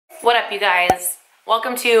What up, you guys?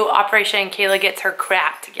 Welcome to Operation Kayla Gets Her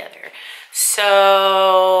Crap Together.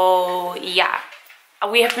 So, yeah.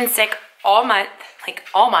 We have been sick all month. Like,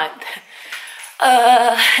 all month.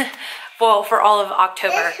 Well, for all of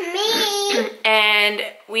October. And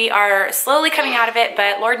we are slowly coming out of it,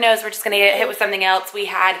 but Lord knows we're just gonna get hit with something else. We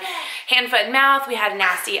had hand, foot, and mouth. We had a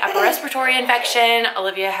nasty upper respiratory infection.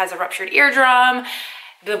 Olivia has a ruptured eardrum.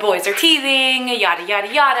 The boys are teething, yada,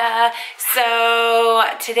 yada, yada. So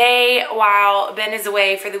today, while Ben is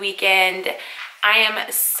away for the weekend, I am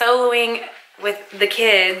soloing with the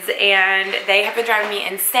kids and they have been driving me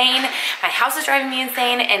insane. My house is driving me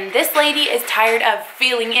insane and this lady is tired of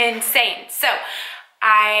feeling insane. So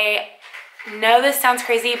I know this sounds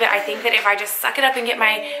crazy, but I think that if I just suck it up and get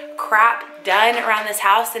my crap done around this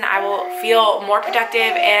house, then I will feel more productive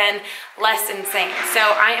and less insane. So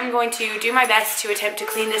I am going to do my best to attempt to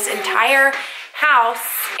clean this entire house,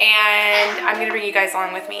 and I'm gonna bring you guys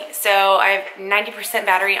along with me. So I have 90%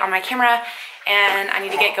 battery on my camera and I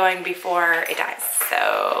need to get going before it dies.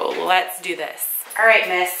 So let's do this. All right,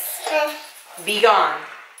 miss. Be gone.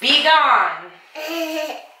 Be gone.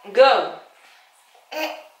 Go.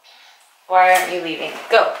 Why aren't you leaving?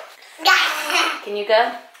 Go. Can you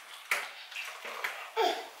go?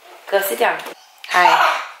 Go sit down.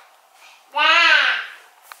 Hi.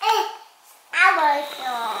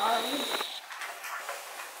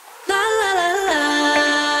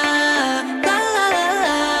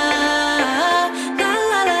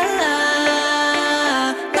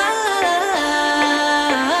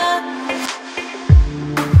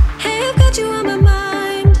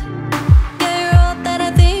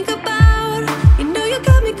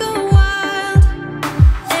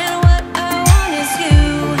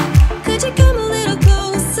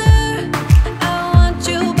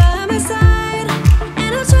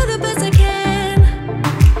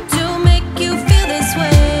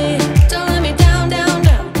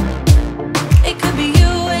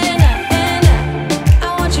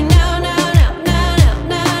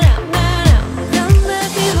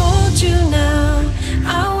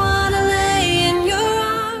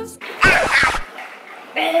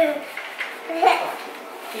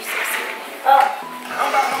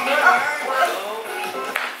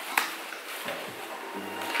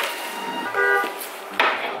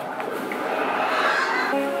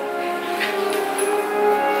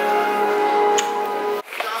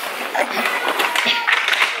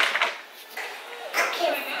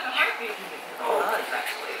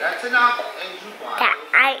 That's enough.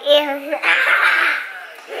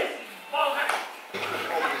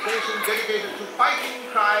 Organization dedicated to fighting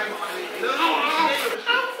crime on the neighborhood.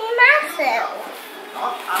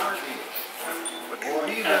 Not our deal. Or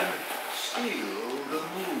even steal the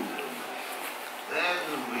moon. Then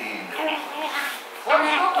we know. First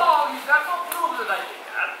of all, you got no proof that I did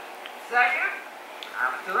that. Second,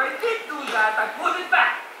 after I did do that, I put it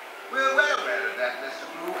back. We're well aware of that, Mr.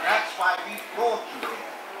 Blue. That's why we brought you here.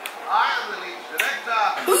 I am the lead director.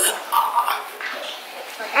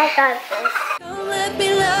 I got this. Don't let me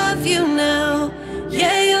love you now.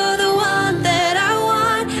 Yeah, you're the one that I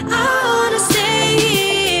want. I wanna stay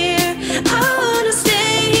here. I wanna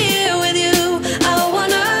stay here with you. I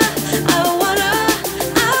wanna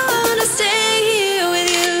stay here with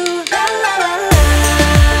you. La la la la.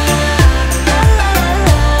 La la la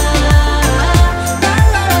la. La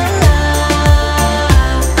la la la.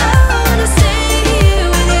 I wanna stay here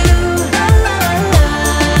with you. La la la la.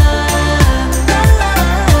 La la la la.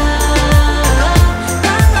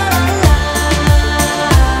 La la la la.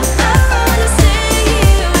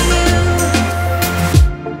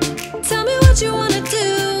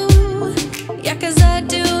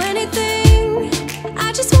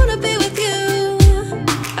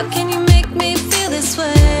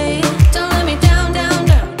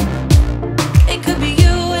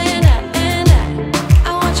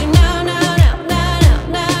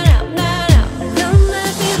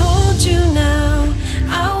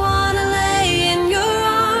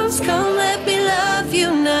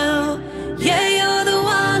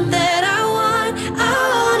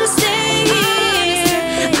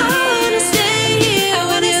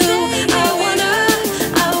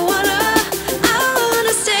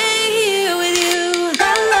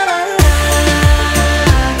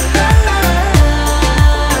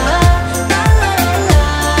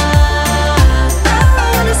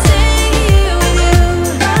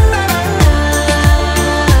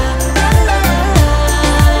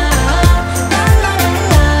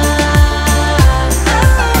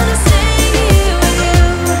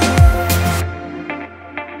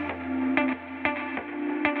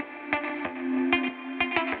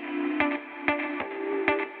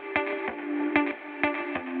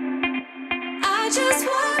 just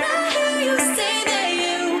wanna hear you say that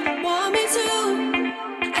you want me to.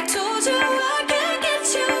 I told you I can't get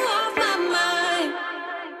you off my mind.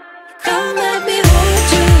 Come let me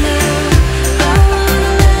hold you now. I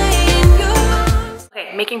wanna lay in your arms.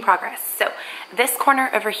 Okay, making progress. So this corner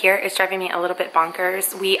over here is driving me a little bit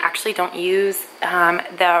bonkers. We actually don't use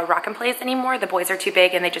the rock and plays anymore. The boys are too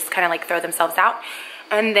big and they just kind of like throw themselves out.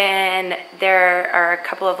 And then there are a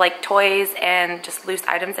couple of like toys and just loose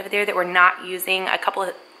items over there that we're not using. A couple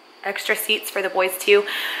of extra seats for the boys too,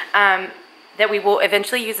 that we will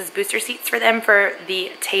eventually use as booster seats for them for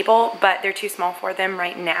the table, but they're too small for them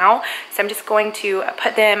right now. So I'm just going to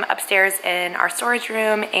put them upstairs in our storage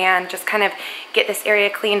room and just kind of get this area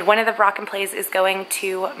cleaned. One of the rock and plays is going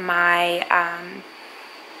to my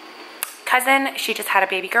cousin. She just had a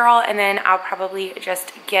baby girl, and then I'll probably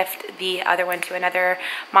just gift the other one to another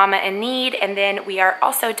mama in need. And then we are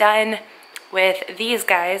also done with these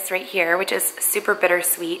guys right here, which is super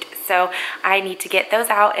bittersweet. So I need to get those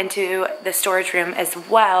out into the storage room as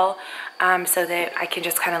well, so that I can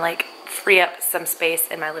just kind of like free up some space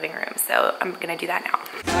in my living room. So I'm gonna do that now.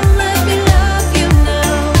 Come let me love you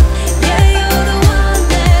now. Yeah, you're the one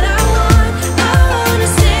that I want. I wanna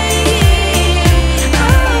stay here. I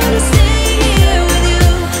wanna stay here with you.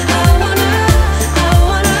 I wanna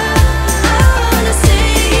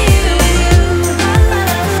stay here with you.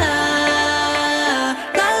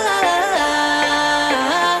 La la la la la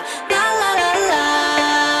la la la la la.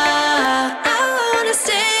 I wanna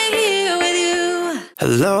stay here with you.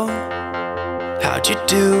 Hello, how'd you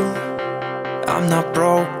do? I'm not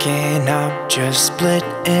broken, I'm just split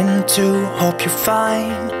in two. Hope you're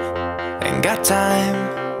fine, ain't got time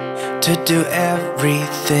to do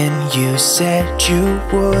everything you said you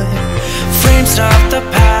would. Frames of the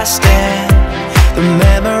past and the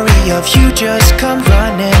memory of you just come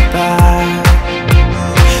running by.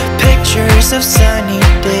 Pictures of sunny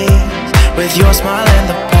days with your smile and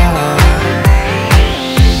the bar.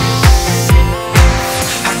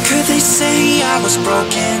 How could they say I was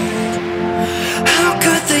broken? How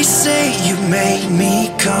could they say you made me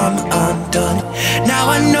come undone? Now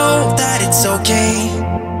I know that it's okay.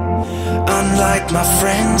 Unlike my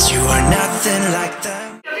friends, you are nothing like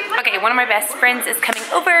them. Okay, one of my best friends is coming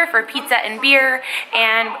over for pizza and beer,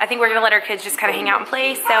 and I think we're gonna let our kids just kind of hang out and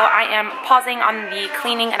play. So I am pausing on the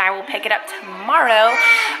cleaning and I will pick it up tomorrow.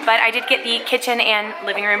 But I did get the kitchen and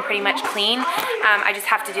living room pretty much clean. I just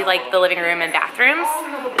have to do like the living room and bathrooms.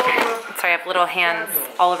 Sorry, I have little hands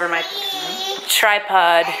all over my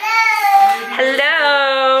tripod.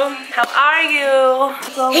 Hello, how are you?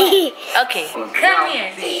 Okay, come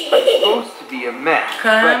here. It's supposed to be a mess.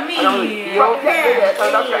 Come but I don't really here. feel it. So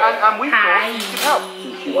that's right. And we Hi. help.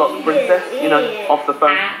 You've got the princess, you know, off the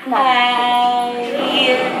phone.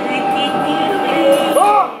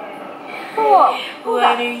 What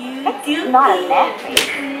are you doing? Not a mess.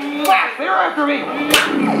 Clear after me.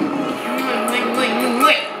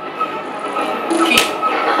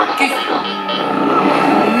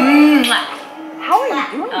 How are you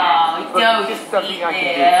doing that? Oh, don't Just something I can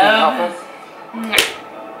do to help us.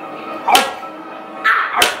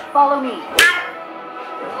 Follow me.